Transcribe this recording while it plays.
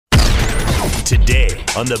Today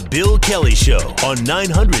on The Bill Kelly Show on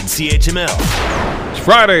 900 CHML. It's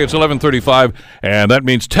Friday, it's 11:35, and that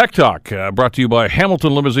means Tech Talk, brought to you by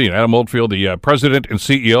Hamilton Limousine. Adam Oldfield, the president and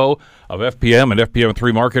CEO of FPM and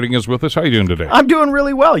FPM3 Marketing, is with us. How are you doing today? I'm doing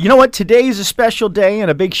really well. You know what? Today is a special day, and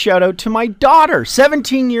a big shout out to my daughter,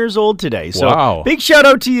 17 years old today. So Wow. Big shout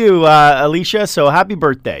out to you, Alicia. So happy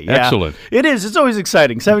birthday. Yeah. Excellent. It is. It's always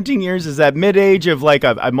exciting. 17 years is that mid-age of like,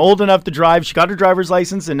 I'm old enough to drive. She got her driver's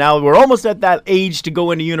license, and now we're almost at that age to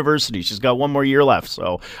go into university. She's got one more year left.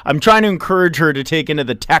 So I'm trying to encourage her to take into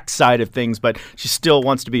the tech side of things, but she still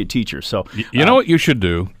wants to be a teacher. So You know what you should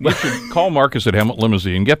do? You should call Marcus at Hamilton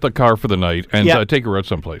Limousine, get the car for the night, and Yeah. take her out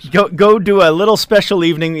someplace. Go do a little special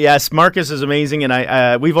evening. Yes, Marcus is amazing,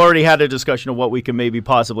 and we've already had a discussion of what we can maybe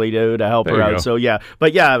possibly do to help There her you out. go.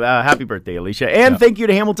 So happy birthday, Alicia, and thank you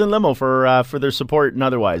to Hamilton Limo for their support and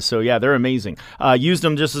otherwise. So yeah, they're amazing. Used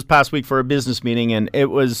them just this past week for a business meeting, and there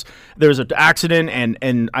was an accident,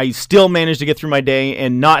 and I still managed to get through my day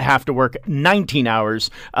and not have to work 19 hours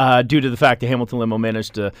due to the fact that Hamilton Limo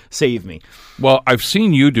managed to save me. Well, I've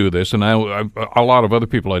seen you do this, and a lot of other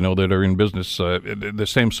people I know that are in business, the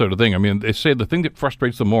same sort of thing. I mean, they say the thing that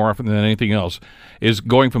frustrates them more often than anything else is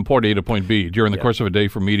going from point A to point B during the course of a day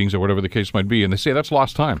for meetings or whatever the case might be, and they say that's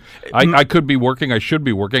lost time. I could be working, I should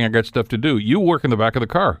be working, I got stuff to do. You work in the back of the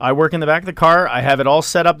car. I work in the back of the car. I have it all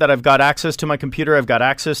set up that I've got access to my computer. I've got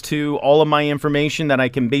access to all of my information that I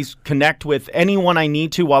can connect with anyone I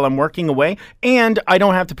need to while I'm working away, and I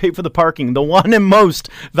don't have to pay for the parking. The one and most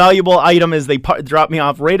valuable item is they drop me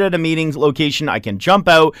off right at a meeting location. I can jump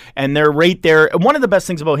out, and they're right there. And one of the best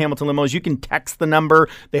things about Hamilton Limo is you can text the number.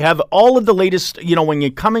 They have all of the latest, when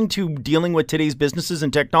you're coming to dealing with today's businesses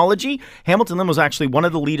and technology, Hamilton Limo is actually one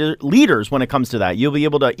of the leaders when it comes to that. You'll be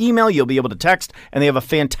able to email, you'll be able to text, and they have a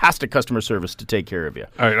fantastic customer service to take care of you.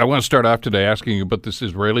 All right, I want to start off today asking you about this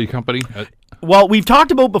Israeli company. Well, we've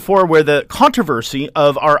talked about before where the controversy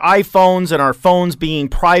of our iPhones and our phones being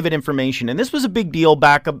private information. And this was a big deal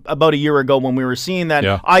back about a year ago when we were seeing that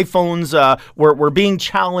iPhones were being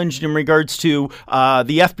challenged in regards to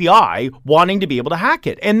the FBI wanting to be able to hack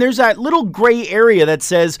it. And there's that little gray area that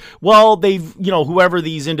says, well, they've, whoever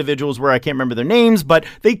these individuals were, I can't remember their names, but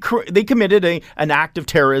they committed an act of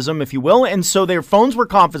terrorism, if you will. And so their phones were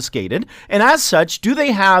confiscated. And as such, do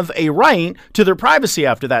they have a right to their privacy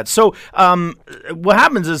after that? So, what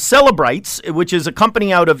happens is Celebrites, which is a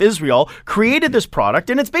company out of Israel, created this product,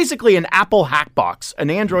 and it's basically an Apple hack box, an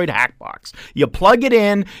Android hack box. You plug it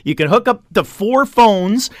in, you can hook up the 4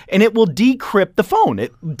 phones, and it will decrypt the phone.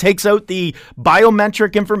 It takes out the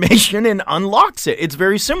biometric information and unlocks it. It's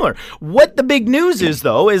very similar. What the big news is,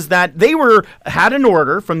 though, is that they had an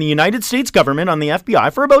order from the United States government on the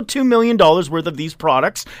FBI for about $2 million worth of these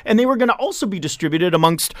products, and they were going to also be distributed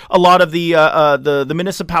amongst a lot of the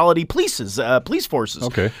municipality police forces.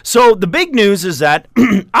 Okay. So the big news is that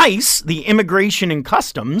ICE, the Immigration and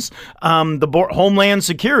Customs, Homeland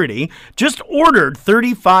Security, just ordered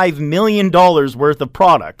 $35 million worth of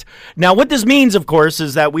product. Now, what this means, of course,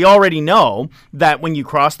 is that we already know that when you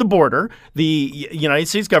cross the border, the United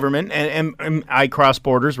States government, and I cross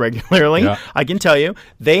borders regularly, I can tell you,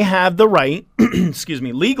 they have the right,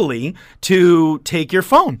 legally, to take your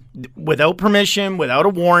phone without permission, without a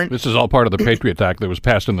warrant. This is all part of the Patriot Act that was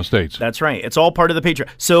passed in the States. That's right. It's all part of the Patriot.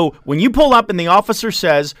 So when you pull up and the officer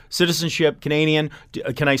says, citizenship, Canadian,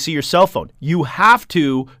 can I see your cell phone? You have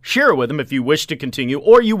to share it with them if you wish to continue,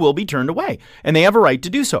 or you will be turned away. And they have a right to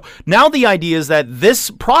do so. Now the idea is that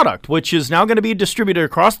this product, which is now going to be distributed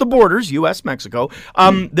across the borders, U.S., Mexico,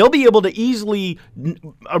 they'll be able to easily,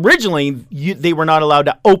 originally, they were not allowed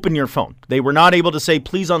to open your phone. They were not able to say,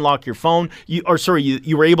 please unlock your phone. You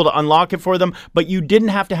were able to unlock it for them, but you didn't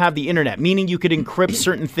have to have the internet, meaning you could encrypt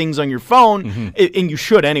certain things on your phone, and you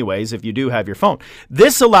should anyways if you do have your phone.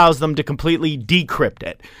 This allows them to completely decrypt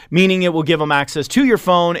it, meaning it will give them access to your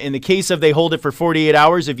phone. In the case of they hold it for 48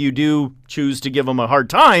 hours, if you do choose to give them a hard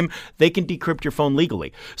time, they can decrypt your phone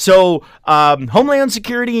legally. So Homeland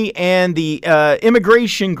Security and the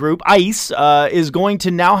immigration group, ICE, is going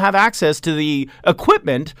to now have access to the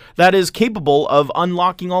equipment that is capable of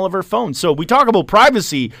unlocking all of our phones. So we talk about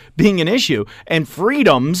privacy being an issue and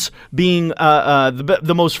freedoms being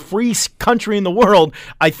the most free country in the world.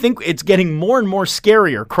 I think it's getting more and more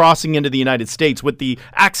scarier crossing into the United States with the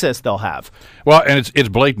access they'll have. Well, and it's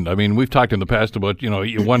blatant. I mean, we've talked in the past about,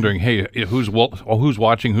 you're wondering, hey, who's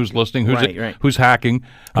watching, who's listening, who's hacking.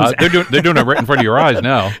 They're doing it right in front of your eyes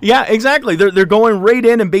now. Yeah, exactly. They're going right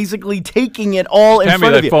in and basically taking it all in front of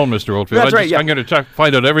you. Hand me that phone, Mr. Oldfield. That's right. I'm going to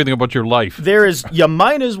find out everything about your life. You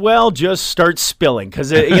might as well just start spilling, because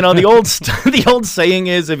the old saying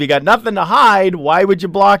is, if you got nothing to hide, why would you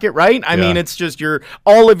block it, right? I mean, it's just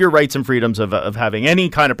all of your rights and freedoms of having any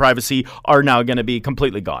kind of privacy are now going to be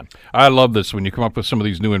completely gone. I love this when you come up with some of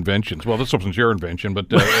these new inventions. Well, this wasn't your invention, but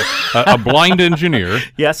a blind engineer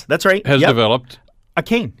Yes, that's right. has developed a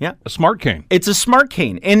cane, yeah. a smart cane. It's a smart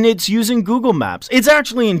cane, and it's using Google Maps. It's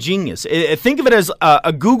actually ingenious. Think of it as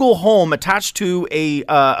a Google Home attached to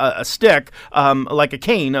a stick, like a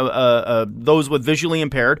cane. Those with visually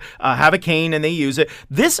impaired have a cane, and they use it.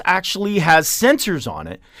 This actually has sensors on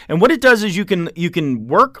it, and what it does is you can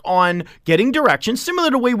work on getting directions, similar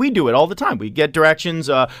to the way we do it all the time. We get directions.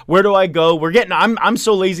 Where do I go? I'm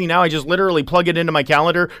so lazy now. I just literally plug it into my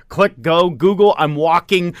calendar, click go, Google. I'm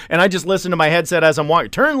walking, and I just listen to my headset as I'm walking.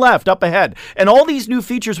 Turn left, up ahead. And all these new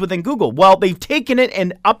features within Google, well, they've taken it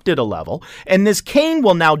and upped it a level. And this cane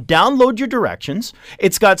will now download your directions.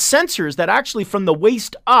 It's got sensors that actually from the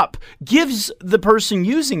waist up gives the person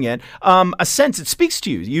using it a sense. It speaks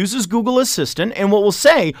to you. It uses Google Assistant, and what will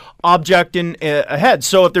say, object ahead.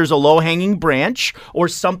 So if there's a low-hanging branch or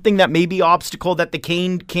something that may be obstacle that the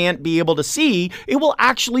cane can't be able to see, it will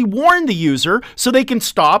actually warn the user so they can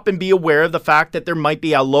stop and be aware of the fact that there might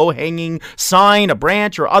be a low-hanging sign, a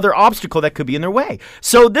branch, or other obstacle that could be in their way.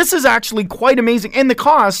 So this is actually quite amazing. And the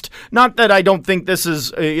cost, not that I don't think this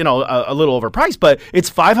is a little overpriced, but it's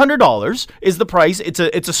 $500 is the price. It's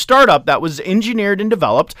a startup that was engineered and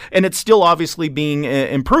developed, and it's still obviously being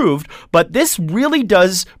improved. But this really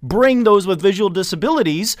does bring those with visual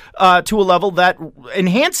disabilities to a level that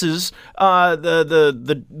enhances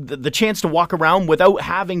the chance to walk around without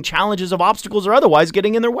having challenges of obstacles or otherwise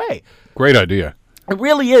getting in their way. Great idea. It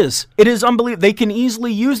really is. It is unbelievable. They can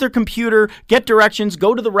easily use their computer, get directions,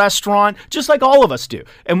 go to the restaurant, just like all of us do.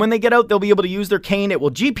 And when they get out, they'll be able to use their cane. It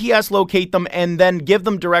will GPS locate them and then give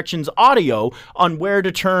them directions audio on where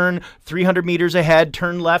to turn 300 meters ahead,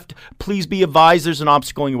 turn left. Please be advised there's an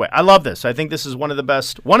obstacle in your way. I love this. I think this is one of the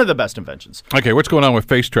best inventions. Okay, what's going on with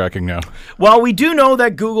face tracking now? Well, we do know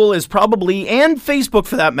that Google is probably, and Facebook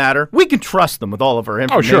for that matter, we can trust them with all of our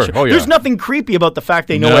information. Oh, sure. Oh, yeah. There's nothing creepy about the fact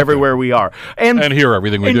they know everywhere we are. And hear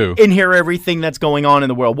everything we do. And hear everything that's going on in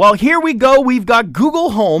the world. Well, here we go. We've got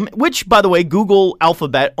Google Home, which, by the way, Google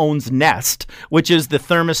Alphabet owns Nest, which is the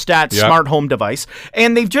thermostat smart home device.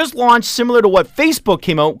 And they've just launched, similar to what Facebook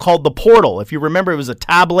came out, called the Portal. If you remember, it was a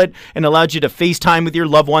tablet and allowed you to FaceTime with your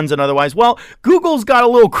loved ones and otherwise. Well, Google's got a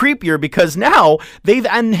little creepier because now they've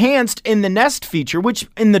enhanced in the Nest feature, which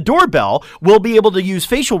in the doorbell will be able to use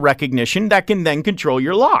facial recognition that can then control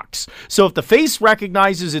your locks. So if the face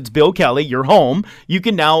recognizes it's Bill Kelly, your home,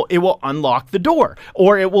 it will unlock the door,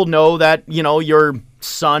 or it will know that, your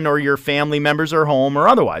son or your family members are home or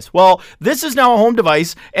otherwise. Well, this is now a home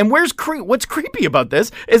device, and what's creepy about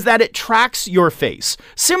this is that it tracks your face.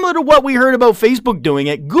 Similar to what we heard about Facebook doing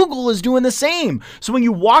it, Google is doing the same. So when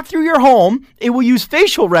you walk through your home, it will use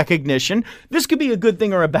facial recognition. This could be a good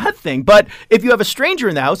thing or a bad thing, but if you have a stranger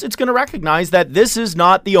in the house, it's going to recognize that this is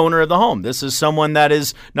not the owner of the home. This is someone that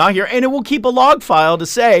is not here, and it will keep a log file to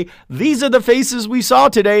say, these are the faces we saw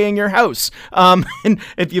today in your house. And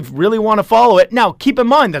if you really want to follow it, now keep in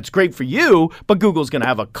mind, that's great for you, but Google's going to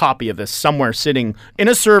have a copy of this somewhere sitting in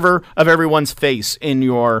a server of everyone's face in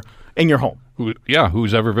your home.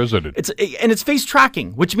 Who's ever visited. It's face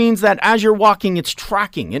tracking, which means that as you're walking, it's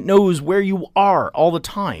tracking. It knows where you are all the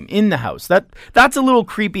time in the house. That's a little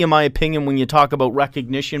creepy in my opinion when you talk about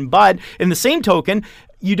recognition, but in the same token,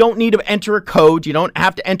 you don't need to enter a code. You don't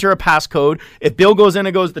have to enter a passcode. If Bill goes in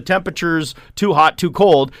and goes, the temperature's too hot, too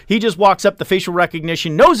cold, he just walks up, the facial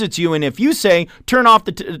recognition knows it's you, and if you say, turn up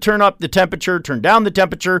the temperature, turn down the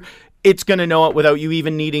temperature, it's going to know it without you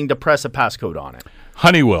even needing to press a passcode on it.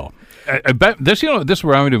 Honeywell. I bet this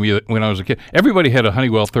reminded me when I was a kid. Everybody had a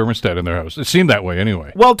Honeywell thermostat in their house. It seemed that way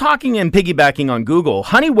anyway. Well, talking and piggybacking on Google,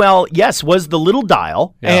 Honeywell, yes, was the little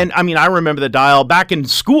dial. Yeah. And I mean, I remember the dial back in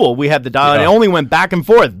school. We had the dial, and it only went back and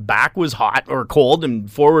forth. Back was hot or cold,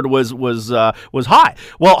 and forward was hot.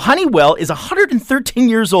 Well, Honeywell is 113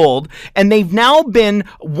 years old, and they've now been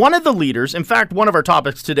one of the leaders. In fact, one of our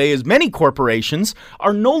topics today is many corporations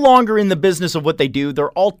are no longer in the business of what they do.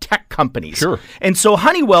 They're all tech companies. Sure. And so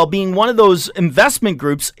Honeywell, being one of those investment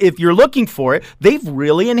groups, if you're looking for it, they've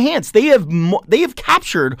really enhanced. They have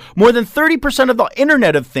captured more than 30% of the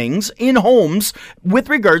Internet of Things in homes with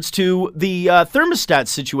regards to the thermostat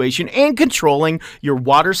situation and controlling your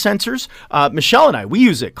water sensors. Michelle and I, we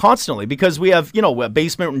use it constantly because we have, a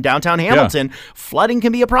basement in downtown Hamilton. Yeah. Flooding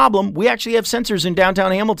can be a problem. We actually have sensors in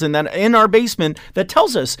downtown Hamilton that in our basement that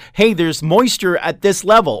tells us, hey, there's moisture at this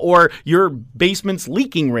level, or your basement's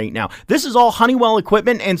leaking right now. This is all Honeywell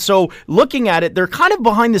equipment, and so So looking at it, they're kind of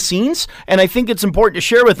behind the scenes, and I think it's important to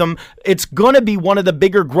share with them. It's going to be one of the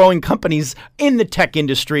bigger growing companies in the tech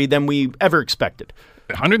industry than we ever expected.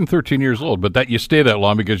 113 years old, but that you stay that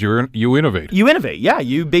long because you innovate. You innovate, yeah.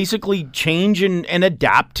 You basically change and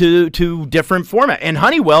adapt to different format. And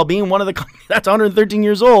Honeywell, being one of the companies that's 113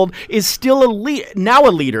 years old, is still now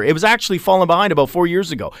a leader. It was actually fallen behind about 4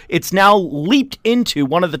 years ago. It's now leaped into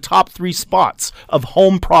one of the top 3 spots of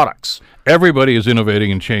home products. Everybody is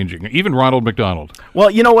innovating and changing, even Ronald McDonald.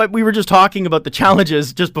 Well, you know what? We were just talking about the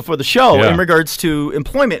challenges just before the show in regards to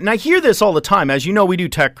employment. And I hear this all the time. As you know, we do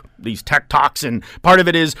these tech talks, and part of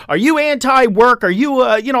it is, are you anti-work? Are you,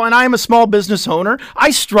 and I am a small business owner.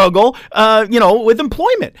 I struggle, with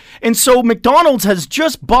employment. And so McDonald's has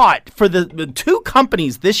just bought for the 2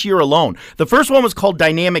 companies this year alone. The first one was called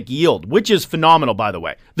Dynamic Yield, which is phenomenal, by the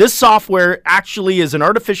way. This software actually is an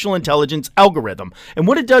artificial intelligence algorithm. And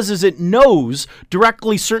what it does is it knows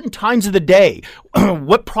directly certain times of the day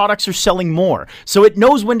what products are selling more. So it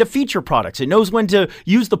knows when to feature products. It knows when to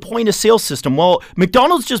use the point of sale system. Well,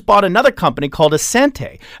 McDonald's just bought another company called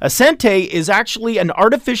Ascente. Ascente is actually an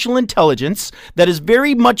artificial intelligence that is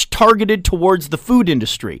very much targeted towards the food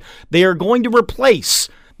industry. They are going to replace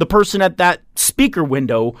the person at that speaker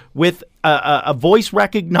window with a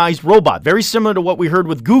voice-recognized robot, very similar to what we heard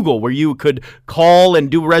with Google, where you could call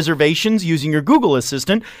and do reservations using your Google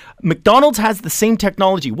Assistant. McDonald's has the same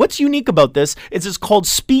technology. What's unique about this is it's called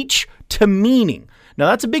speech to meaning. Now,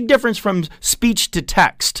 that's a big difference from speech to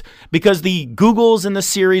text, because the Googles and the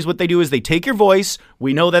Siris, what they do is they take your voice.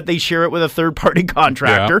 We know that they share it with a third-party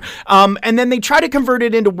contractor, and then they try to convert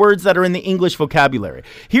it into words that are in the English vocabulary.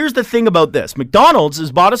 Here's the thing about this. McDonald's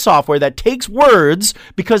has bought a software that takes words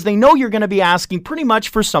because they know you're going to be asking pretty much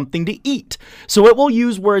for something to eat. So it will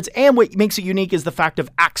use words, and what makes it unique is the fact of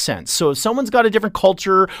accents. So if someone's got a different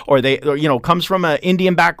culture or comes from an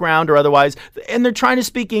Indian background or otherwise, and they're trying to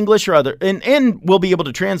speak English or other, and will be able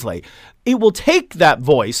to translate, it will take that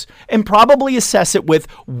voice and probably assess it with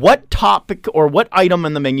what topic or what item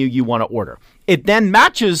on the menu you want to order. It then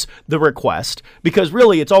matches the request, because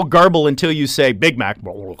really it's all garble until you say Big Mac,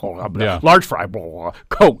 large fry,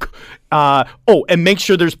 Coke, and make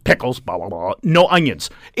sure there's pickles, blah, blah, blah, no onions.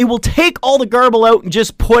 It will take all the garble out and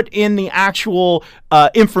just put in the actual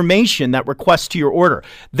information that requests to your order,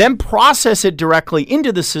 then process it directly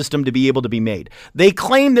into the system to be able to be made. They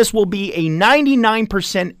claim this will be a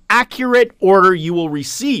 99% accurate order you will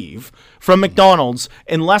receive from McDonald's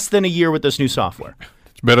in less than a year with this new software.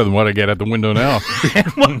 Better than what I get at the window now.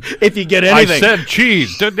 If you get anything. I said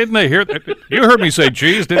cheese. Didn't they hear that? You heard me say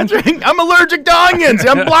cheese, didn't you? Right. I'm allergic to onions.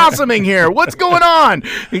 I'm blossoming here. What's going on?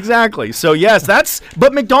 Exactly. So, yes,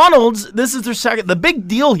 but McDonald's, this is their second. The big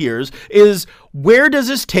deal here is where does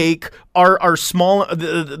this take our small,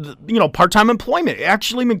 part-time employment?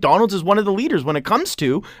 Actually, McDonald's is one of the leaders when it comes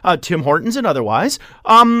to Tim Hortons and otherwise,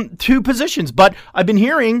 to positions. But I've been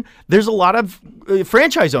hearing there's a lot of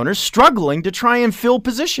franchise owners struggling to try and fill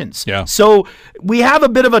positions. Yeah. So we have a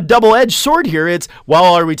bit of a double-edged sword here. It's,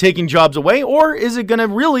 are we taking jobs away, or is it going to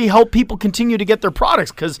really help people continue to get their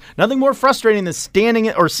products? Because nothing more frustrating than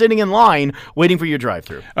standing or sitting in line waiting for your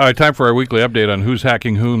drive-thru. All right, time for our weekly update on who's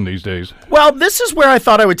hacking whom these days. Well, this is where I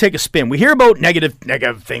thought I would take a spin. We hear about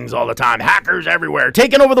negative things all the time. Hackers everywhere,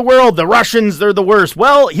 taking over the world. The Russians, they're the worst.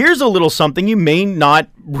 Well, here's a little something you may not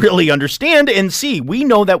really understand and see. We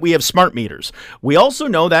know that we have smart meters. We also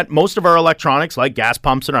know that most of our electronics, like gas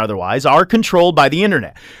pumps and otherwise, are controlled by the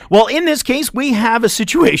internet. Well, in this case, we have a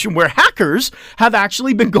situation where hackers have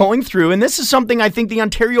actually been going through, and this is something I think the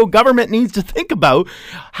Ontario government needs to think about.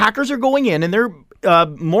 Hackers are going in and they're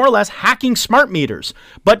more or less hacking smart meters,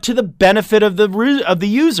 but to the benefit of the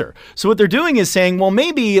user. So what they're doing is saying, well,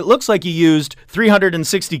 maybe it looks like you used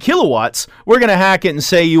 360 kilowatts. We're going to hack it and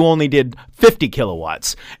say you only did 50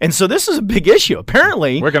 kilowatts. And so this is a big issue.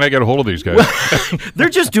 Apparently, where can I get a hold of these guys? They're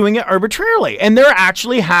just doing it arbitrarily, and they're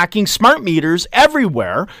actually hacking smart meters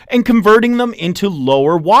everywhere and converting them into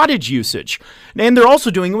lower wattage usage. And they're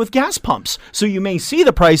also doing it with gas pumps. So you may see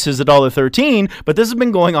the prices at $1.13, but this has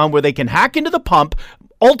been going on where they can hack into the pump,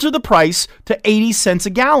 alter the price to 80 cents a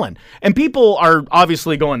gallon. And people are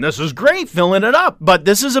obviously going, this is great, filling it up. But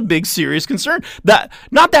this is a big, serious concern.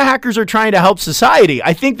 Not that hackers are trying to help society.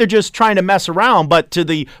 I think they're just trying to mess around, but to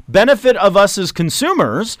the benefit of us as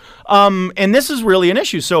consumers. And this is really an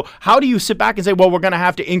issue. So how do you sit back and say, well, we're going to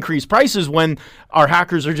have to increase prices when our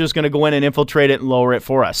hackers are just going to go in and infiltrate it and lower it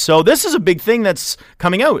for us? So this is a big thing that's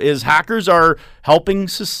coming out, is hackers are helping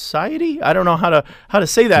society. I don't know how to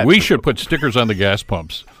say that. We should put stickers on the gas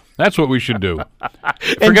pumps. That's what we should do.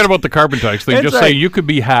 Forget about the carbon tax thing. That's Just right. say you could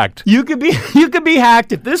be hacked. You could be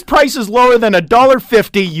hacked. If this price is lower than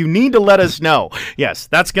 $1.50, you need to let us know. Yes,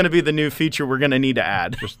 that's going to be the new feature we're going to need to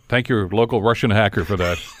add. Thank your local Russian hacker for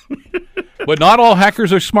that. But not all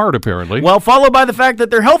hackers are smart, apparently. Well, followed by the fact that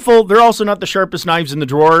they're helpful, they're also not the sharpest knives in the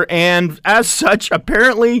drawer, and as such,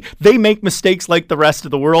 apparently, they make mistakes like the rest of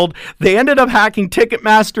the world. They ended up hacking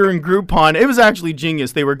Ticketmaster and Groupon. It was actually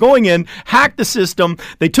genius. They were going in, hacked the system,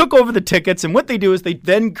 they took over the tickets, and what they do is they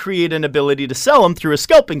then create an ability to sell them through a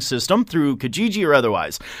scalping system, through Kijiji or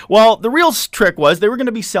otherwise. Well, the real trick was they were going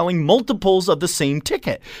to be selling multiples of the same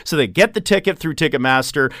ticket. So they get the ticket through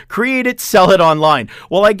Ticketmaster, create it, sell it online.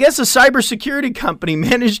 Well, I guess a cybersecurity company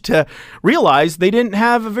managed to realize they didn't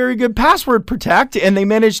have a very good password protect, and they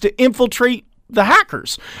managed to infiltrate the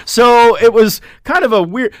hackers. So it was kind of a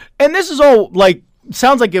weird, and this is all like,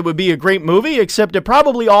 sounds like it would be a great movie, except it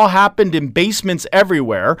probably all happened in basements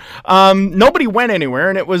everywhere. Nobody went anywhere,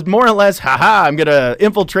 and it was more or less, haha, I'm going to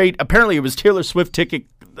infiltrate. Apparently, it was Taylor Swift ticket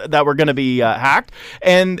that were going to be hacked,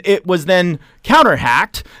 and it was then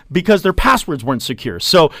counter-hacked because their passwords weren't secure.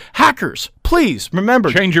 So hackers, please remember,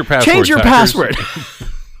 Change your password, Change your hackers. password.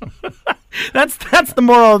 That's the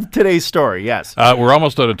moral of today's story, yes. We're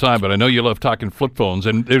almost out of time, but I know you love talking flip phones,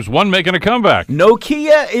 and there's one making a comeback.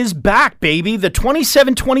 Nokia is back, baby. The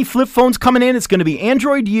 2720 flip phone's coming in. It's going to be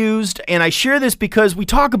Android used, and I share this because we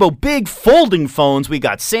talk about big folding phones. We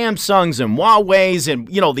got Samsungs and Huawei's, and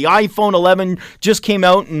the iPhone 11 just came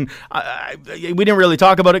out, and we didn't really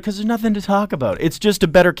talk about it because there's nothing to talk about. It's just a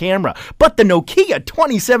better camera. But the Nokia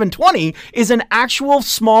 2720 is an actual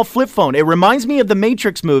small flip phone. It reminds me of the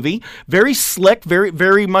Matrix movie. Very slick,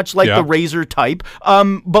 very much like the Razr type.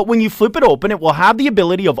 But when you flip it open, it will have the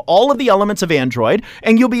ability of all of the elements of Android,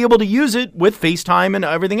 and you'll be able to use it with FaceTime and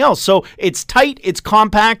everything else. So it's tight, it's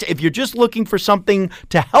compact. If you're just looking for something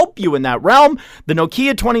to help you in that realm, the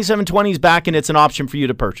Nokia 2720 is back, and it's an option for you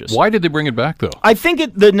to purchase. Why did they bring it back, though? I think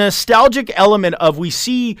the nostalgic element of, we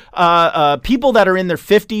see people that are in their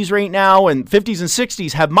 50s right now and 50s and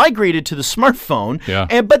 60s have migrated to the smartphone,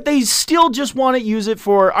 but they still just want to use it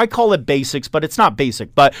for, I call it basics, but it's not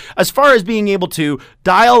basic. But as far as being able to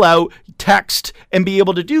dial out, text, and be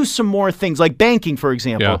able to do some more things like banking, for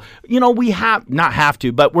example, we not have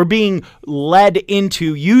to, but we're being led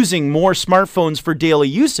into using more smartphones for daily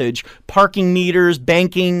usage, parking meters,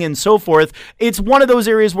 banking, and so forth. It's one of those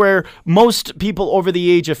areas where most people over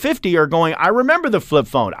the age of 50 are going, I remember the flip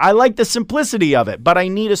phone. I like the simplicity of it, but I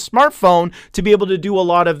need a smartphone to be able to do a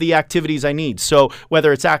lot of the activities I need. So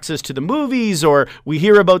whether it's access to the movies, or we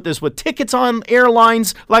hear about this with tickets on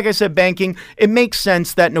airlines, like I said, banking, it makes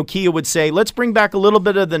sense that Nokia would say, let's bring back a little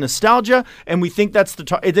bit of the nostalgia, and we think that's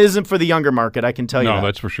it isn't for the younger market, I can tell you that. No,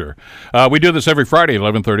 that's for sure. We do this every Friday at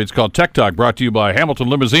 11:30. It's called Tech Talk, brought to you by Hamilton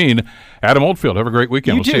Limousine. Adam Oldfield, have a great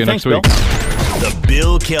weekend. We'll see you next week. The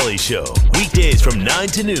Bill Kelly Show, weekdays from 9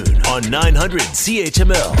 to noon on 900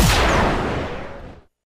 CHML.